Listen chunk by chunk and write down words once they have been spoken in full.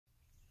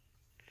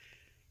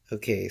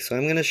Okay, so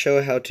I'm going to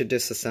show how to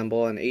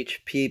disassemble an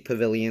HP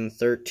Pavilion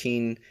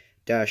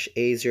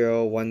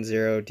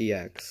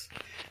 13-A010DX.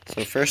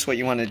 So first what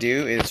you want to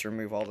do is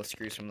remove all the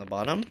screws from the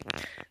bottom.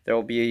 There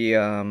will be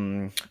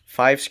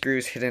 5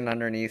 screws hidden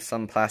underneath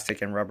some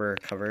plastic and rubber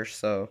covers.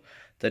 So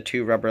the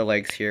 2 rubber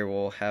legs here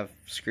will have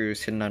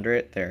screws hidden under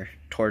it. They're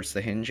towards the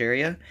hinge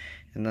area.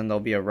 And then there'll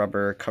be a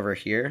rubber cover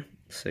here.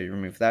 So you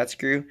remove that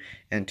screw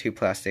and 2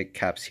 plastic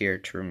caps here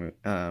to remove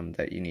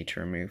that you need to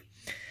remove.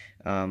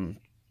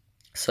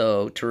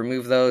 So to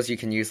remove those, you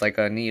can use like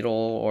a needle,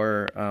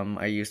 or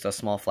I used a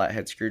small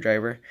flathead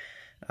screwdriver.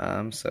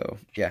 So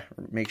yeah,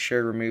 make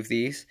sure to remove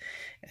these,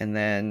 and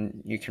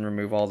then you can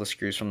remove all the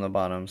screws from the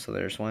bottom. So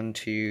there's 1,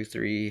 2,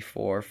 3,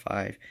 4,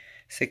 5,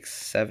 6,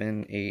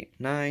 7, 8,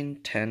 9,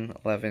 10,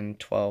 11,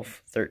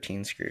 12,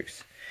 13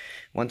 screws.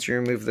 Once you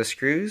remove the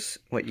screws,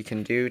 what you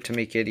can do to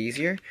make it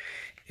easier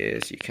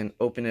is you can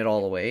open it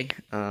all the way,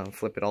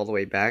 flip it all the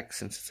way back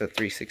since it's a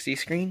 360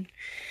 screen.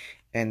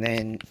 And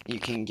then you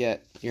can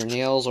get your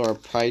nails or a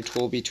pry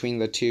tool between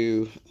the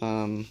 2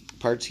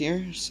 parts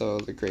here, so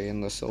the gray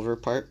and the silver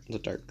part, the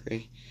dark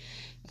gray,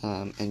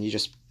 and you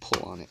just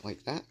pull on it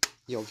like that.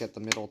 You'll get the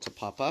middle to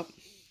pop up.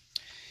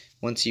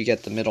 Once you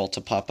get the middle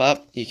to pop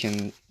up, you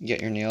can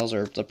get your nails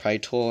or the pry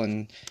tool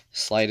and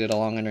slide it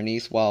along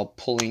underneath while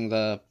pulling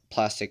the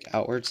plastic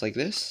outwards like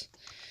this.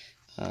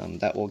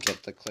 That will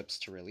get the clips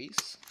to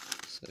release.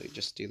 So you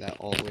just do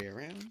that all the way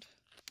around.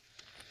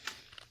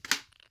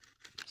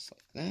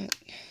 That.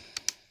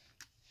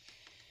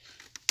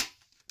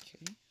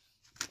 Okay,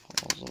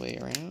 all the way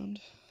around.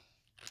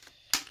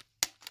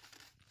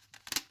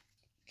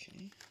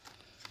 Okay.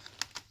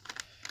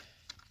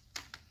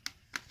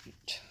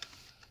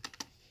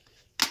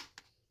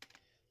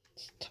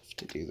 It's tough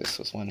to do this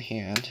with one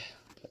hand,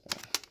 but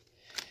there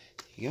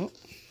you go.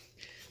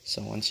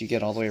 So once you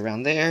get all the way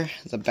around there,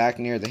 the back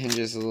near the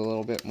hinges is a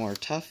little bit more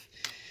tough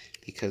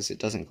because it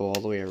doesn't go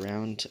all the way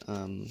around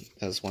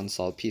as one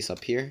solid piece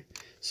up here.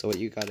 So what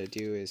you got to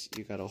do is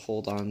you got to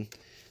hold on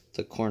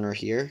the corner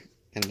here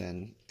and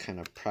then kind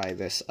of pry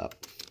this up.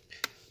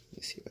 Let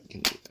me see if I can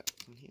do that.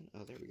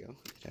 Oh, there we go.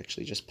 It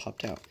actually just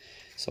popped out.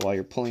 So while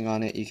you're pulling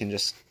on it, you can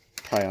just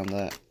pry on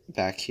the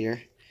back here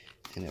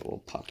and it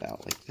will pop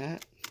out like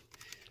that.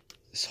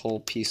 This whole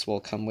piece will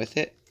come with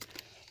it.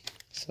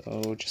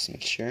 So just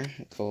make sure,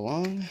 go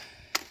along.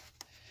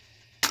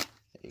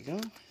 There you go.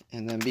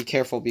 And then be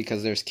careful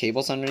because there's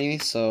cables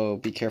underneath, so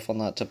be careful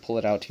not to pull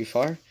it out too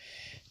far.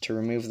 To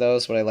remove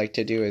those, what I like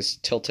to do is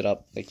tilt it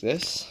up like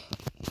this.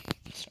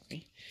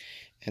 Sorry.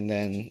 And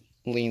then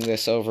lean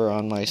this over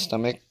on my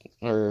stomach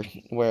or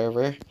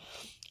wherever.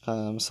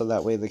 So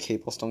that way the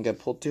cables don't get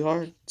pulled too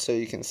hard. So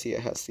you can see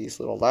it has these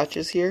little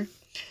latches here.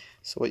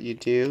 So what you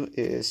do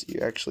is you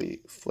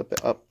actually flip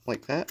it up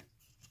like that.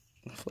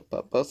 Flip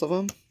up both of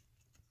them.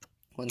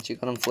 Once you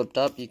got them flipped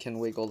up, you can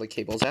wiggle the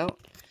cables out.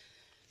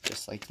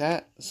 Just like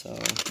that. So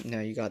now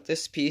you got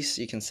this piece,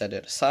 you can set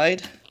it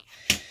aside.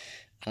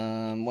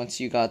 Once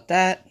you got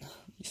that,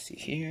 you see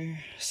here,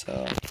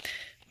 so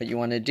what you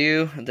want to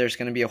do, there's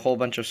going to be a whole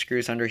bunch of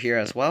screws under here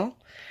as well.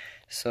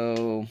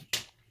 So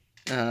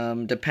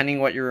depending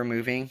what you're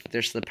removing,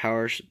 there's the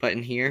power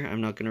button here.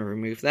 I'm not going to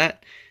remove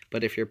that,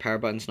 but if your power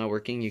button's not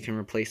working, you can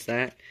replace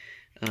that.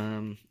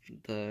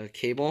 The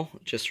cable,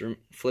 just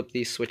flip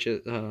these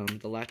switches,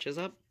 the latches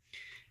up,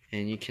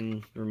 and you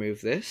can remove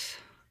this.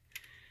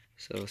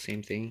 So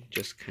same thing,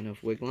 just kind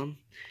of wiggle them.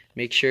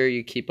 Make sure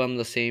you keep them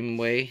the same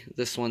way.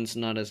 This one's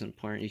not as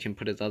important. You can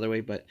put it the other way,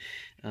 but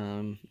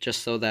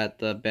just so that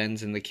the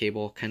bends in the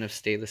cable kind of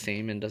stay the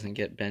same and doesn't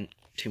get bent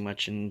too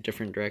much in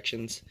different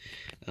directions.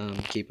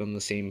 Keep them the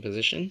same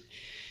position.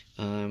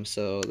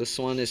 So this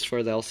one is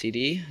for the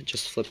LCD.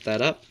 Just flip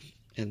that up,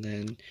 and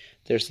then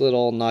there's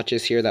little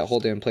notches here that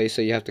hold it in place,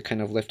 so you have to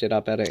kind of lift it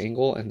up at an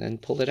angle and then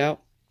pull it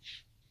out.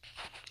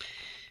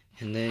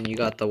 And then you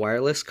got the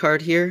wireless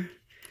card here.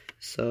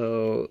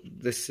 So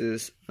this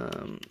is,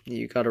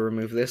 you got to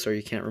remove this or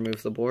you can't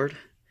remove the board.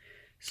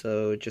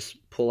 So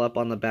just pull up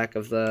on the back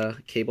of the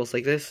cables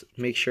like this.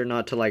 Make sure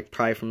not to like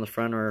pry from the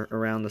front or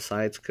around the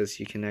sides,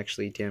 because you can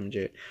actually damage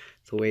it.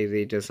 The way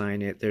they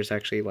design it, there's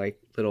actually like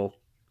little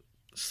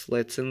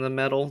slits in the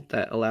metal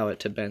that allow it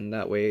to bend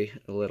that way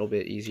a little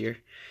bit easier.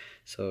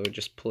 So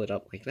just pull it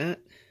up like that.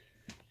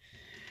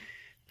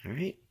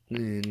 Alright.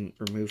 And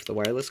remove the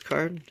wireless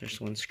card. There's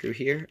one screw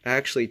here. I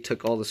actually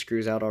took all the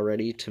screws out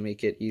already to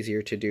make it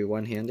easier to do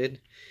one-handed.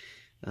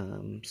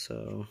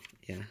 So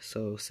yeah,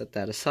 so set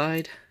that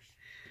aside.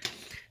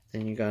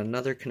 Then you got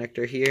another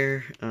connector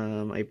here.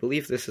 I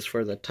believe this is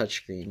for the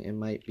touchscreen. It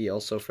might be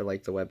also for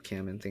like the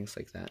webcam and things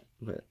like that,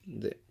 but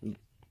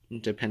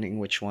depending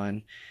which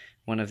one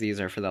of these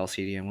are for the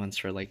LCD and one's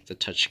for like the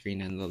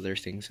touchscreen and the other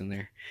things in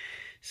there.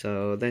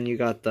 So then you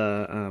got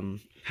the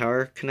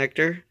power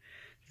connector,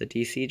 the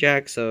DC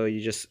jack, so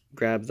you just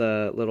grab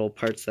the little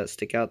parts that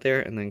stick out there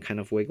and then kind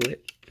of wiggle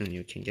it and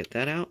you can get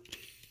that out.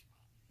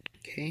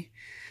 Okay,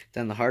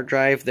 then the hard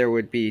drive, there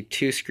would be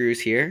 2 screws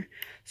here,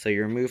 so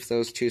you remove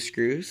those 2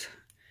 screws,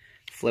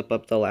 flip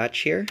up the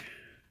latch here,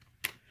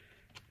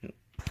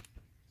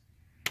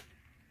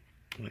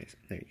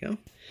 There you go.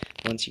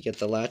 Once you get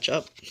the latch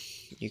up,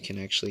 you can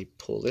actually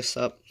pull this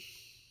up.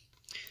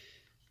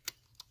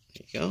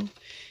 There you go.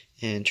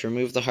 And to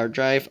remove the hard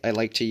drive, I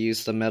like to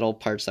use the metal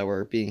parts that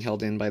were being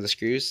held in by the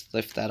screws.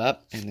 Lift that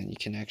up, and then you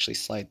can actually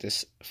slide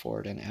this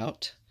forward and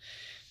out.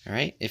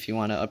 Alright, if you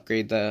want to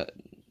upgrade the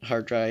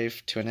hard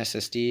drive to an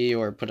SSD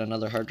or put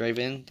another hard drive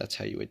in, that's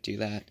how you would do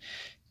that.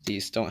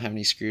 These don't have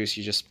any screws,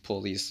 you just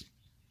pull these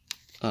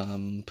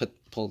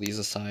pull these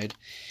aside.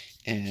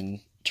 And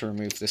to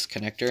remove this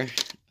connector,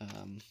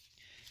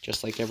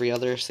 just like every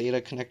other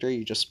SATA connector,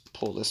 you just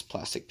pull this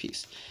plastic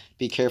piece.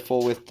 Be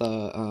careful with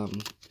the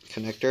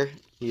connector.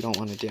 You don't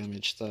want to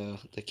damage the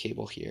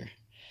cable here.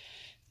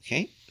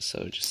 Okay,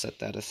 so just set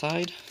that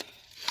aside.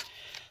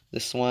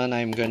 This one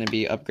I'm going to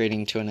be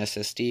upgrading to an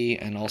SSD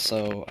and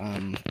also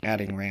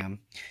adding RAM.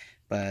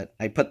 But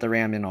I put the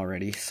RAM in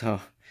already, so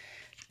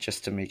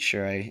just to make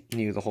sure I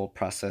knew the whole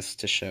process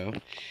to show.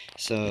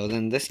 So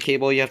then this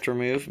cable you have to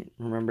remove.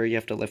 Remember, you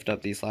have to lift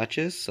up these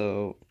latches,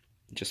 so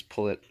just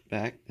pull it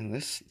back. And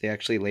this, they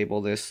actually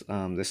label this,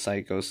 this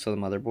side goes to the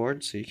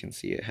motherboard, so you can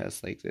see it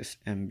has like this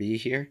MB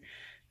here,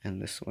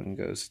 and this one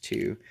goes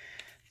to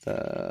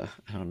the,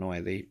 I don't know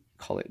why they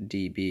call it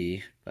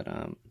DB, but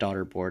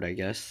daughter board, I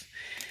guess.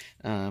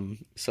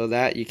 So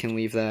that, you can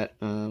leave that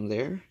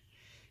there.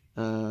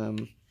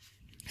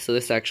 So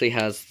this actually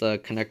has the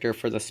connector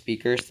for the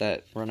speakers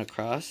that run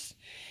across,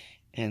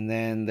 and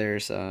then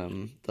there's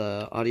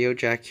the audio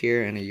jack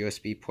here and a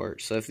USB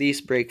port. So if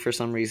these break for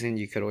some reason,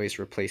 you could always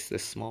replace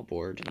this small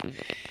board.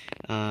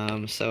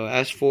 So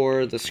as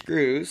for the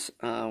screws,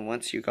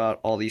 once you got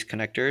all these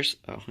connectors,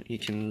 you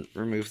can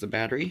remove the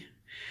battery.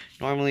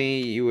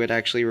 Normally you would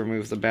actually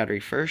remove the battery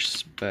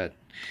first, but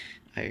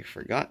I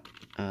forgot.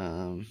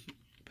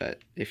 But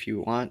if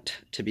you want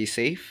to be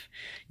safe,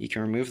 you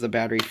can remove the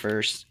battery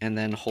first and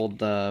then hold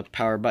the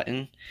power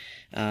button.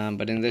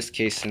 But in this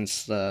case,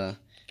 since the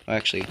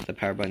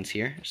power button's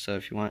here, so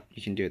if you want,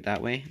 you can do it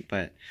that way,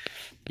 but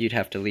you'd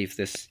have to leave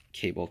this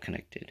cable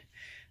connected.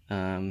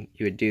 You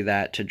would do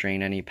that to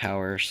drain any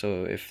power,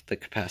 so if the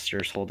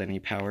capacitors hold any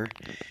power,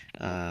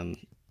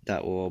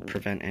 that will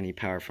prevent any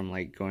power from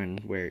like going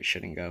where it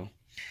shouldn't go.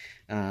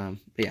 But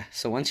yeah,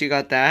 so once you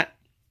got that,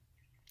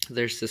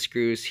 there's the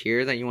screws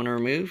here that you want to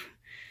remove.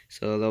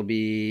 So there'll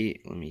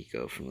be, let me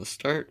go from the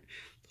start,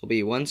 there'll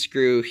be one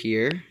screw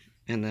here,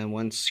 and then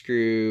one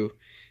screw,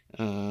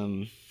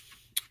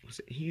 was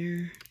it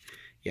here?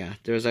 Yeah,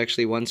 there's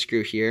actually one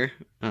screw here.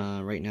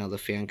 Right now the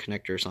fan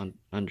connector's on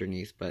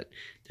underneath, but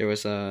there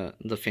was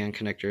the fan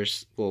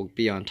connectors will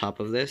be on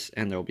top of this,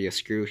 and there'll be a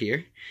screw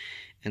here.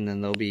 And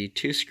then there'll be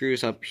two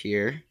screws up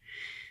here,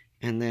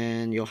 and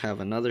then you'll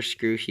have another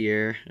screw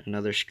here,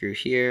 another screw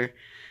here.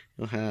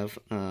 You'll have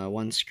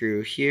one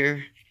screw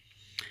here,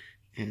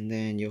 and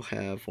then you'll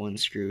have one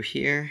screw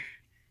here. I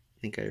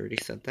think I already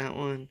set that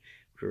one.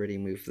 We already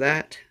moved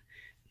that.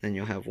 Then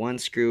you'll have one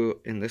screw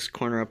in this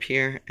corner up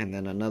here, and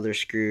then another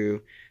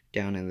screw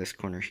down in this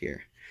corner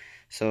here.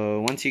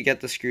 So once you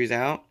get the screws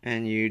out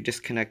and you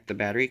disconnect the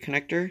battery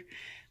connector,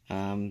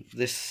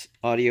 this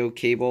audio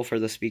cable for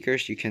the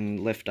speakers you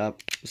can lift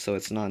up so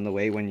it's not in the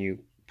way when you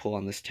pull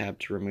on this tab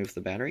to remove the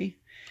battery.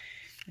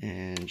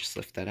 And just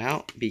lift that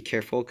out. Be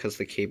careful because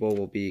the cable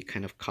will be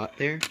kind of caught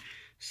there,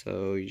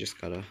 so you just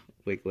gotta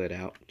wiggle it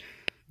out.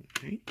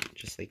 Alright,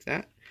 just like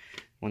that.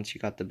 Once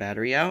you got the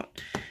battery out,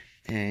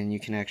 and you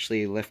can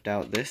actually lift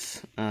out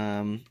this.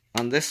 On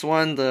this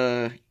one,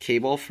 the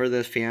cable for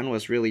the fan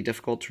was really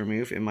difficult to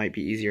remove. It might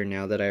be easier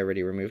now that I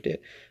already removed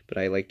it, but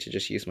I like to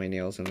just use my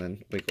nails and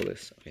then wiggle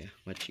this. Oh yeah,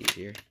 much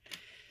easier.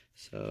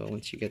 So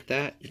once you get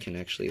that, you can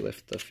actually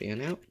lift the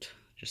fan out,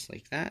 just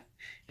like that.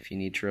 If you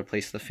need to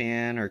replace the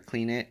fan or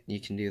clean it, you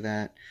can do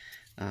that.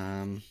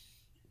 Let's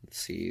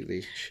see,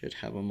 they should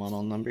have a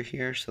model number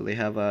here. So they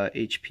have a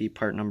HP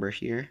part number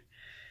here.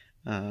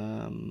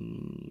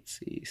 Let's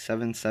see,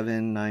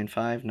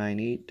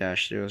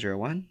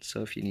 779598-001.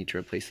 So if you need to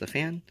replace the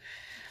fan,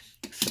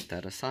 set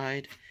that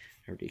aside.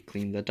 I already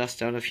cleaned the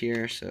dust out of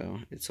here, so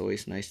it's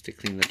always nice to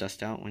clean the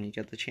dust out when you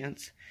get the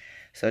chance.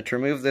 So to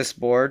remove this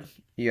board,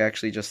 you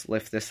actually just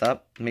lift this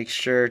up. Make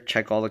sure,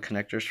 check all the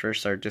connectors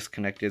first are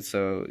disconnected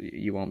so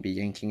you won't be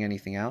yanking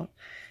anything out.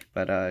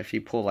 But if you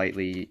pull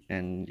lightly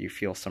and you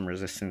feel some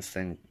resistance,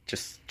 then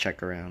just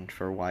check around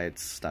for why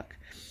it's stuck.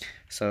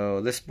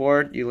 So this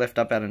board you lift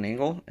up at an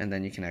angle, and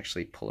then you can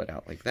actually pull it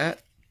out like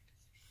that.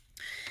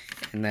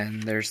 And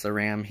then there's the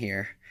RAM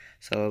here.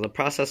 So the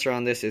processor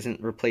on this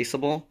isn't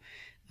replaceable,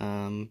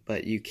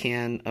 but you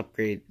can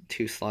upgrade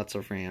 2 sticks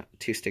of RAM.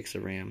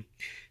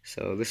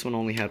 So this one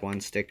only had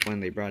 1 stick when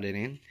they brought it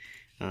in.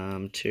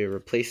 To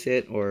replace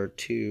it or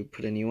to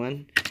put a new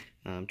one,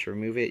 to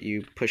remove it,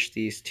 you push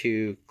these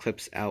 2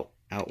 clips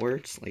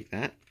outwards like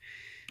that.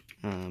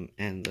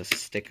 And the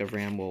stick of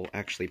RAM will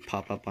actually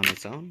pop up on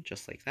its own,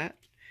 just like that.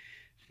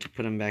 To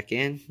put them back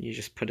in, you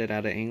just put it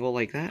at an angle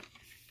like that.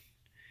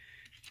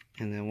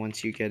 And then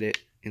once you get it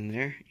in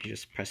there, you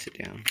just press it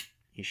down.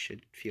 You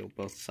should feel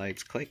both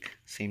sides click.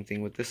 Same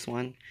thing with this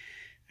one.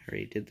 I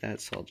already did that,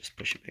 so I'll just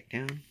push it back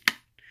down.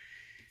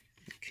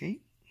 Okay.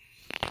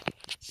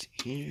 Let's see.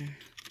 here.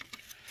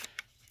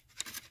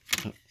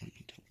 Oh, let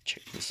me double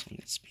check this one,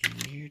 it's being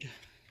weird.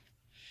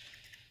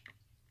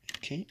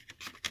 Okay,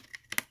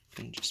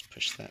 and just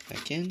push that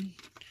back in.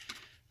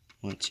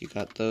 Once you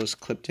got those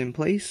clipped in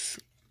place,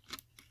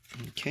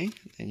 okay,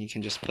 then you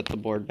can just put the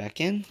board back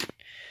in.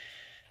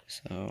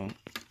 So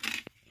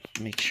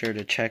make sure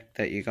to check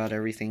that you got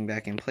everything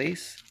back in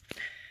place.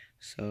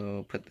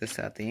 So put this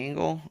at the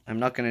angle. I'm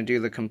not going to do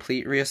the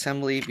complete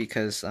reassembly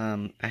because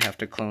I have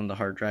to clone the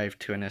hard drive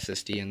to an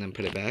SSD and then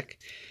put it back.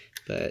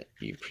 But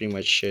you pretty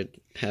much should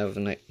have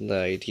the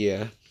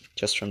idea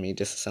just from me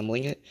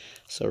disassembling it.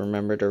 So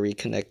remember to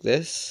reconnect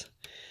this.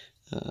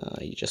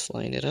 You just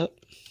line it up.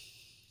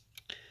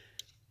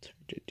 It's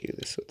hard to do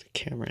this with the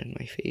camera in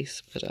my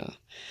face, but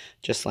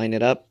just line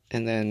it up,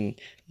 and then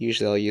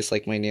usually I'll use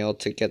like my nail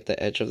to get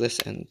the edge of this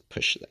and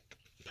push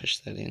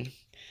that in.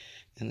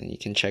 And then you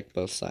can check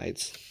both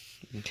sides.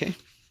 Okay.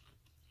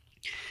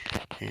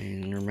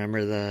 And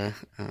remember the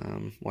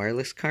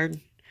wireless card.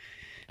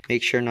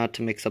 Make sure not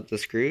to mix up the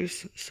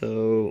screws.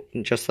 So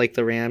just like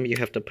the RAM, you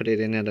have to put it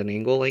in at an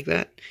angle like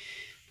that.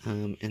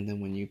 And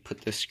then when you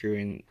put the screw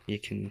in, you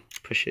can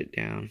push it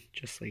down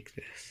just like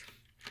this.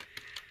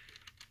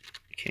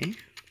 Okay.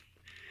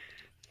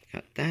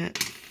 Got that.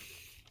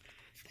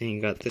 Then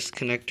you got this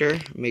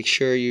connector. Make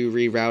sure you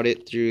reroute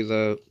it through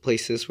the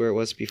places where it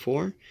was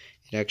before.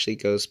 It actually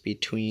goes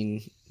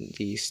between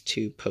these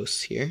two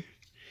posts here.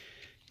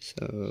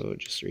 So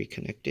just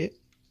reconnect it.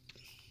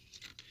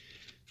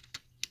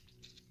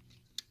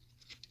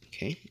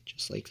 Okay,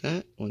 just like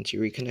that. Once you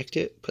reconnect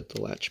it, put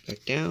the latch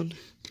back down.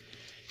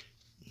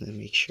 And then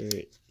make sure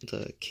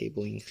the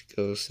cabling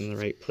goes in the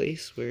right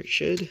place where it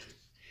should.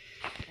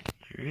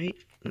 Alright,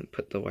 and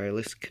put the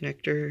wireless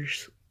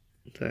connectors,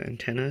 the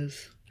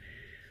antennas.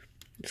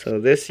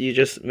 So this, you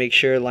just make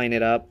sure line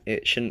it up.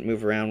 It shouldn't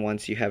move around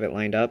once you have it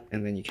lined up,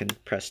 and then you can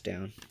press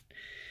down.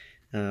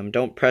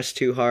 Don't press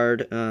too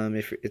hard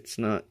if it's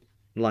not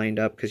lined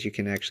up, because you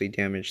can actually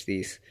damage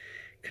these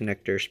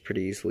connectors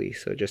pretty easily.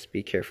 So just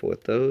be careful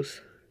with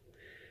those.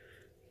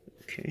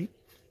 Okay,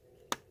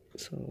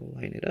 so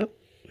line it up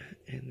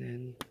and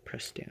then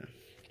press down.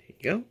 There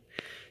you go,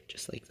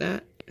 just like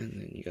that. And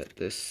then you got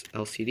this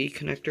LCD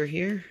connector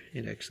here.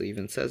 It actually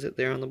even says it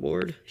there on the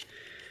board.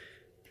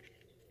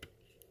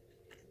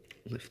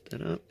 Lift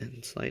that up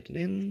and slide it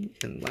in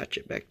and latch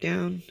it back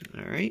down.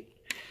 Alright,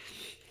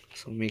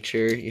 so make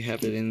sure you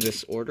have it in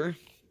this order.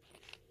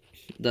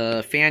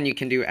 The fan you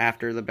can do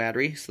after the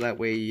battery, so that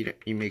way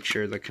you make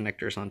sure the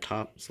connector's on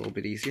top. It's a little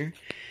bit easier.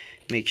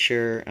 Make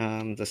sure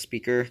the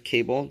speaker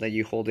cable, that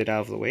you hold it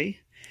out of the way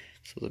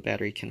so the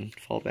battery can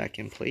fall back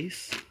in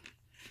place.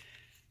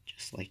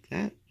 Just like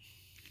that.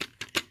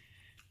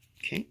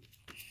 Okay,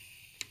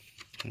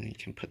 and then you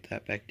can put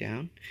that back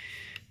down.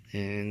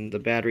 And the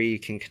battery you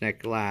can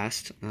connect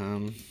last.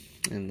 And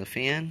the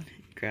fan,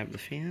 grab the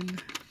fan.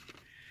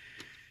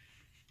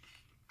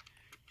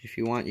 If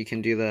you want, you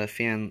can do the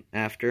fan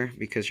after,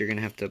 because you're going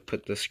to have to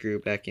put the screw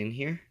back in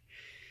here.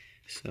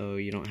 So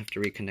you don't have to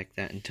reconnect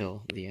that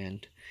until the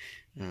end.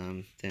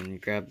 Then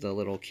grab the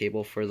little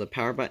cable for the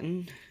power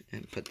button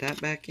and put that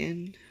back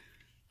in.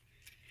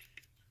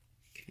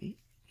 Okay.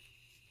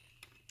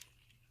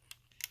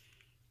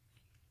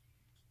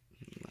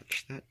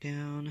 Latch that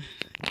down.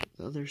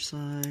 The other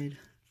side.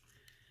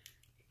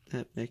 Put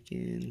that back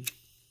in.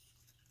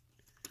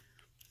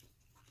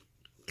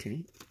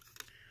 Okay.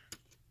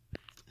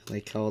 I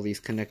like how all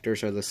these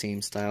connectors are the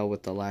same style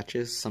with the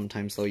latches.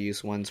 Sometimes they'll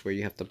use ones where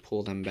you have to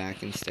pull them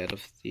back instead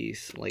of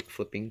these like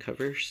flipping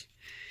covers.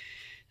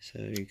 So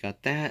you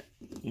got that.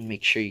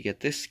 Make sure you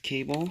get this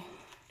cable.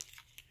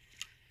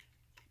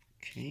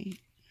 Okay.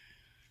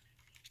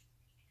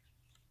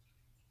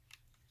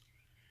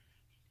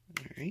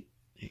 Alright,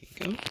 there you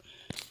go.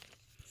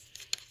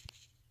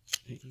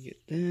 Then you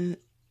get that.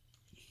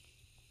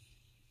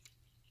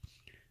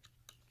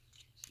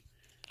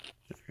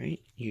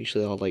 Alright,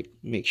 usually I'll like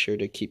make sure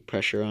to keep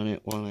pressure on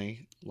it while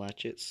I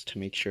latch it to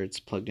make sure it's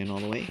plugged in all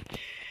the way.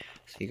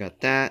 So you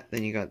got that,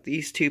 then you got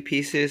these two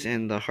pieces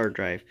and the hard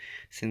drive.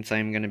 Since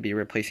I'm going to be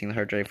replacing the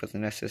hard drive with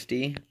an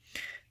SSD,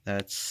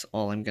 that's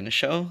all I'm going to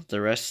show.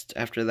 The rest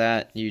after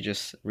that, you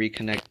just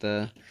reconnect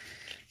the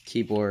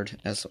keyboard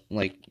as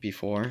like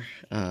before.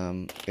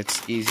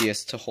 It's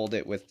easiest to hold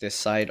it with this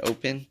side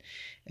open,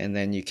 and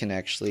then you can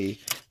actually,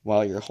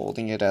 while you're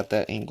holding it at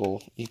that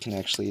angle, you can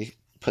actually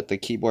put the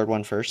keyboard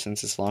one first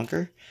since it's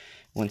longer.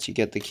 Once you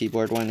get the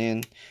keyboard one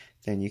in,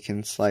 then you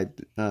can slide,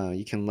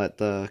 you can let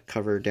the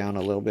cover down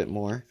a little bit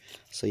more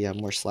so you have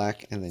more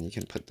slack, and then you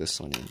can put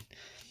this one in.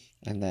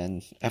 And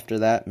then after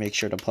that, make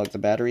sure to plug the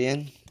battery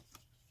in,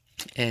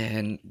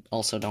 and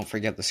also don't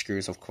forget the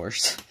screws, of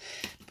course.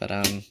 But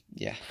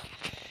yeah,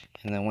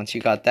 and then once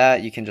you got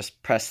that, you can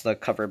just press the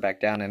cover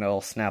back down and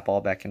it'll snap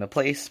all back into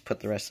place. Put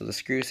the rest of the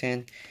screws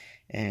in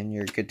and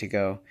you're good to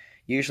go.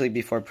 Usually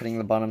before putting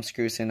the bottom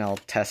screws in, I'll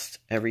test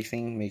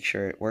everything, make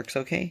sure it works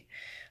okay.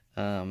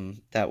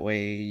 That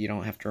way you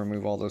don't have to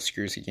remove all those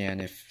screws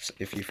again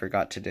if you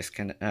forgot to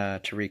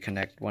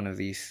reconnect one of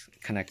these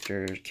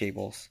connector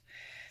cables.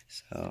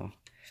 So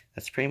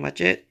that's pretty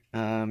much it.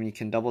 You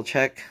can double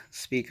check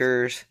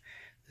speakers,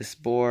 this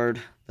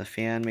board, the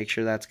fan, make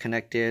sure that's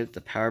connected,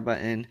 the power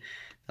button,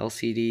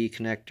 LCD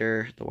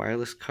connector, the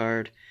wireless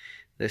card,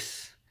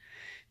 this,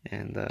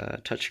 and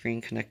the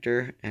touchscreen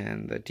connector,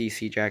 and the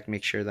DC jack,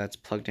 make sure that's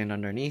plugged in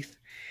underneath.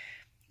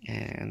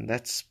 And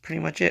that's pretty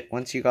much it.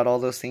 Once you got all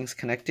those things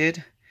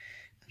connected,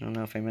 I don't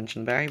know if I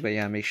mentioned the battery, but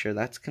yeah, make sure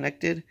that's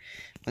connected.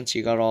 Once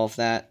you got all of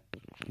that,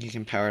 you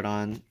can power it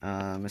on.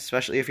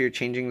 Especially if you're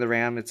changing the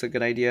RAM, it's a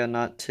good idea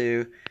not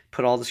to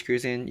put all the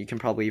screws in. You can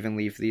probably even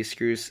leave these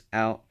screws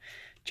out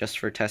just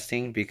for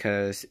testing,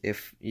 because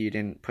if you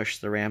didn't push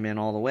the RAM in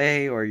all the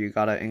way, or you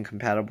got an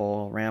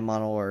incompatible RAM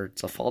model, or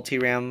it's a faulty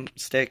RAM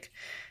stick,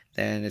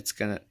 then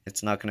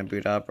it's not gonna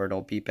boot up, or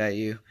it'll beep at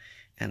you,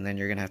 and then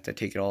you're gonna have to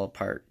take it all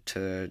apart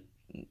to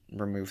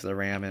remove the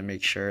RAM and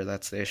make sure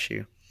that's the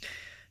issue.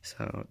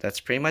 So that's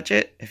pretty much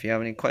it. If you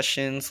have any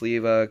questions,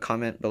 leave a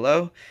comment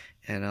below,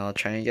 and I'll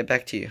try and get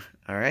back to you.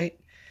 Alright?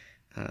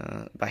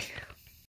 Bye.